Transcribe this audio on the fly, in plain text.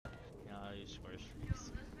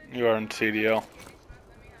You are in CDL.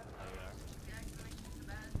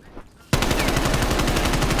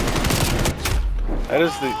 That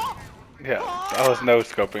is the... Yeah, I was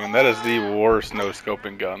no-scoping, and that is the worst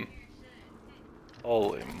no-scoping gun.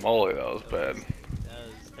 Holy moly, that was bad. That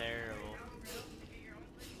was terrible.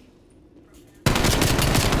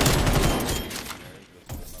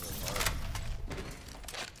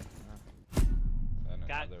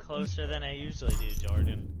 Got closer than I usually do,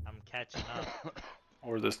 Jordan. I'm catching up.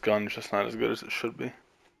 Or this gun's just not as good as it should be.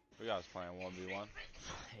 We guys playing 1v1.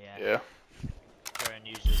 Yeah. Jordan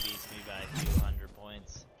usually beats me by a few hundred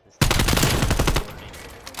points. This time,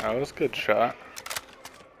 that was a good shot.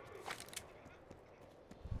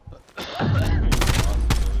 I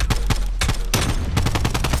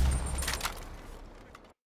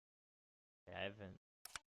haven't.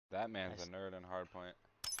 That man's a nerd in hardpoint.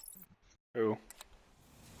 Who?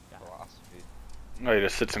 Philosophy. No, he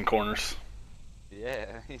just sits in corners.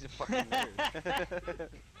 Yeah, he's a fucking nerd.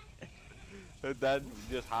 That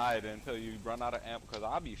just hide until you run out of amp, because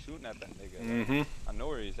I'll be shooting at that nigga. I know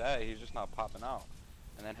where he's at, he's just not popping out.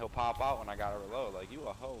 And then he'll pop out when I gotta reload, like, you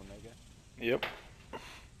a hoe, nigga. Yep.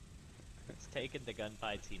 It's taking the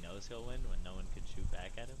gunfights he knows he'll win when no one can shoot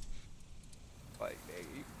back at him. Like, nigga,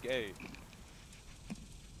 you gay.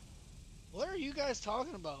 What are you guys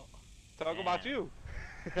talking about? Talk about you.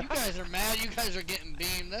 You guys are mad, you guys are getting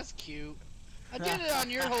beamed, that's cute. I did it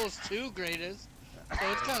on your host too, Greatest. So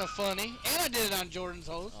it's kind of funny. And I did it on Jordan's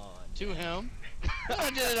host to him. And I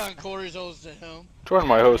did it on Corey's host to him. Join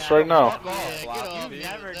my host right now. Yeah, You've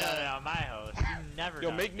never done it on my host. You've never Yo,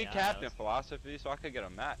 done make it me on captain, host. Philosophy, so I could get a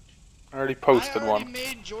match. I already posted I one. already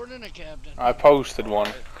made Jordan a captain. I posted one.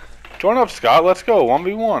 Join up, Scott. Let's go.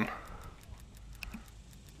 1v1.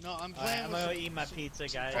 No, I'm playing I'm with gonna eat my pizza,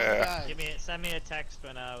 guys. Yeah. Send me a text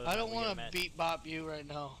when I don't want to beat bop you right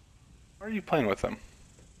now. Where are you playing with them?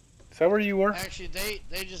 Is that where you were? Actually,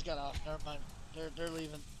 they just got off. Never mind. They're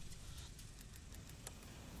leaving.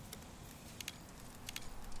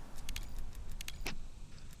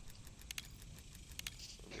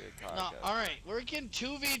 No, all right. We're getting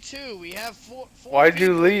 2v2. We have four. Why'd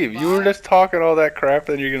you leave? You were just talking all that crap,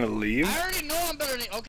 then you're gonna leave? I already